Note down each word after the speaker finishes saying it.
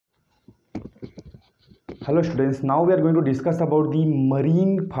Hello students, now we are going to discuss about the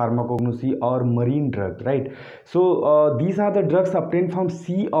marine pharmacognosy or marine drug, right? So these are the drugs obtained from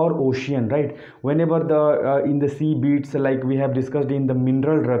sea or ocean, right? Whenever the in the sea beats, like we have discussed in the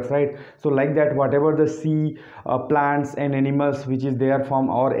mineral drugs, right? So like that, whatever the sea plants and animals which is there from,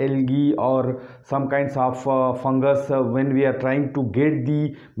 or algae or some kinds of fungus, when we are trying to get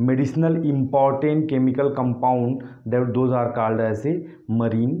the medicinal important chemical compound, that those are called as a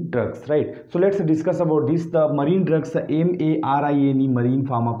marine drugs, right? So let's discuss about this. The marine drugs, MARINE, marine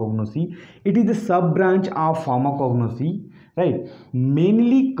pharmacognosy, it is the sub branch of pharmacognosy, right,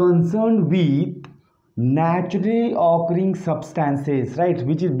 mainly concerned with naturally occurring substances, right,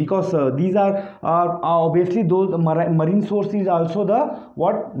 which is because these are obviously those marine source is also the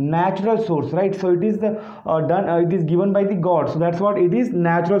what natural source, right? So it is the it is given by the god, so that's what it is,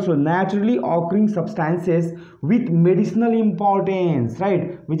 natural. So naturally occurring substances with medicinal importance,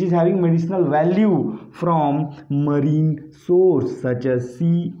 right, which is having medicinal value from marine source such as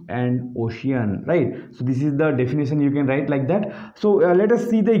sea and ocean, right? So this is the definition, you can write like that. So let us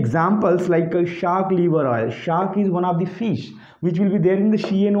see the examples, like shark liver oil. Shark is one of the fish which will be there in the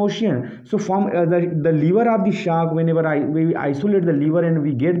sea and ocean. So from the liver of the shark, whenever we isolate the liver and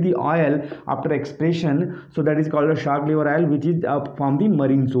we get the oil after expression, so that is called a shark liver oil, which is from the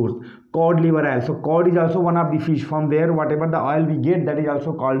marine source. Cod liver oil, so cod is also one of the fish, from there whatever the oil we get, that is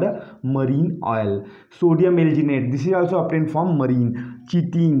also called a marine oil. Sodium alginate, this is also obtained from marine.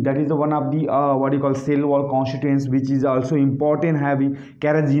 Chitin, that is the one of the what you call cell wall constituents, which is also important, having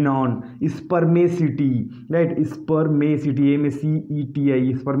carrageenan. Spermaceti, right, spermaceti,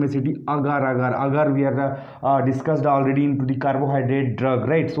 MACETI, spermaceti. Agar we are discussed already into the carbohydrate drug,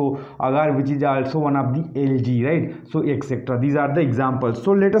 right? So agar, which is also one of the algae, right? So etc. These are the examples.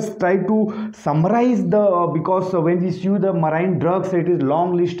 So let us try to summarize the because when we see the marine drugs, it is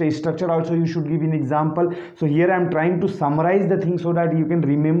long list structure, also you should give an example. So here I am trying to summarize the thing so that you can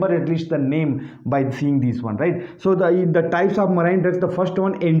remember at least the name by seeing this one, right? So the types of marine drugs, the first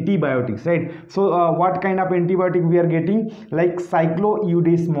one, antibiotics, right? So what kind of antibiotic we are getting? Like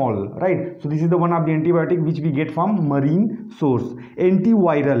cycloeudesmol, right? So this is the one of the antibiotic which we get from marine source.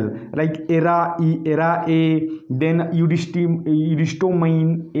 Antiviral, like era A, then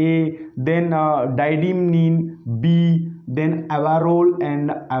eudistomine A, then didymene B, then avarol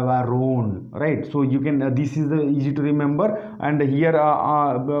and avarone, right? So you can this is easy to remember, and here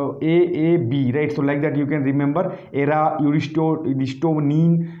A B, right? So like that you can remember era,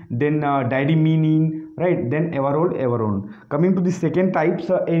 eudistomine, then didymene, right, then avarol, avarone. Coming to the second types,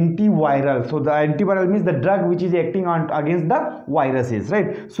 antiviral. So the antiviral means the drug which is acting on against the viruses,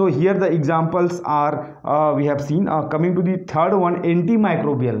 right? So here the examples are we have seen. Coming to the third one,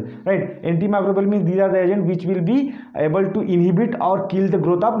 antimicrobial, right? Antimicrobial means these are the agents which will be able to inhibit or kill the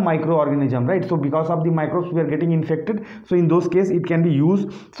growth of microorganism, right? So because of the microbes we are getting infected, so in those cases it can be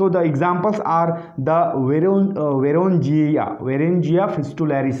used. So the examples are the Verongia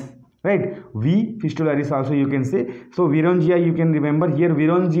fistularis, right? V fistularis also you can say. So Verongia, you can remember here,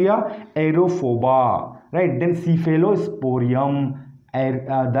 Verongia aerophoba, right? Then Cephalosporium,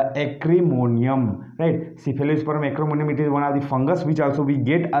 the acremonium, right? Cephalosporium acremonium, it is one of the fungus which also we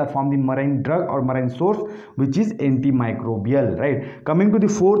get from the marine drug or marine source, which is antimicrobial, right? Coming to the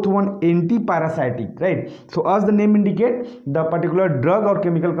fourth one, antiparasitic, right? So as the name indicate, the particular drug or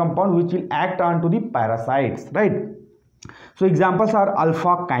chemical compound which will act on to the parasites, right? So examples are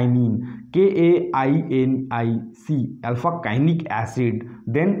alpha kinin, KAINIC, alpha kinic acid,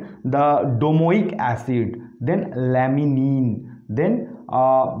 then the domoic acid, then laminin, then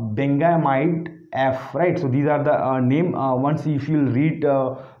bengamide F, right? So these are the name. Once if you read,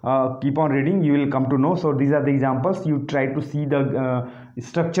 keep on reading, you will come to know. So these are the examples. You try to see the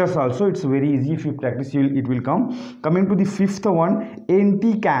structures also. It's very easy. If you practice, it will come. Coming to the fifth one,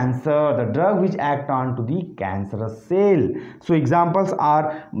 anti-cancer, the drug which act on to the cancerous cell. So examples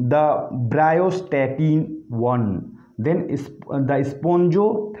are the bryostatin 1, then the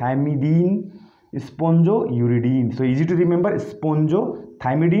spongothymidine, spongouridine. So easy to remember,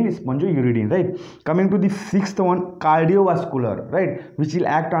 spongothymiidine, spongouridine, right? Coming to the sixth one, cardiovascular, right, which will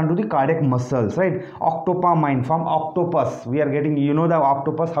act onto the cardiac muscles, right? Octopamine, from octopus we are getting, you know, the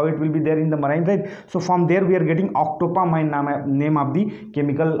octopus, how it will be there in the marine, right? So from there we are getting octopamine, name of the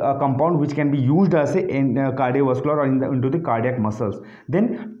chemical compound which can be used as a cardiovascular or into the cardiac muscles.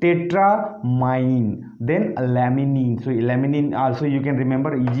 Then tetramine, then laminin. So laminin also you can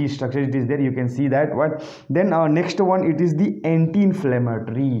remember, easy structure it is there, you can see that. What then next one, it is the anti-inflammatory,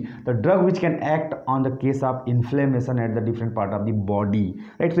 anti-inflammatory, the drug which can act on the case of inflammation at the different part of the body,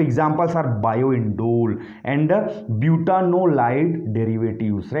 right? So examples are bioindole and butanolide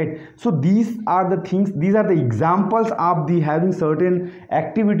derivatives, right? So these are the things, these are the examples of the having certain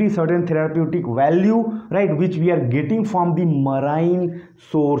activity, certain therapeutic value, right, which we are getting from the marine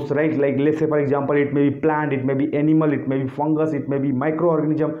source, right? Like let's say for example, it may be plant, it may be animal, it may be fungus, it may be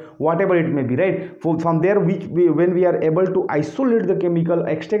microorganism, whatever it may be, right? From there, when we are able to isolate the chemical,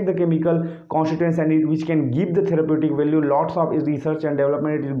 extract the chemical constituents, and which can give the therapeutic value, lots of research and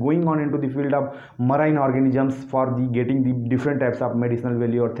development is going on into the field of marine organisms for the getting the different types of medicinal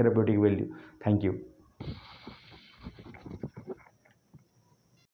value or therapeutic value. Thank you.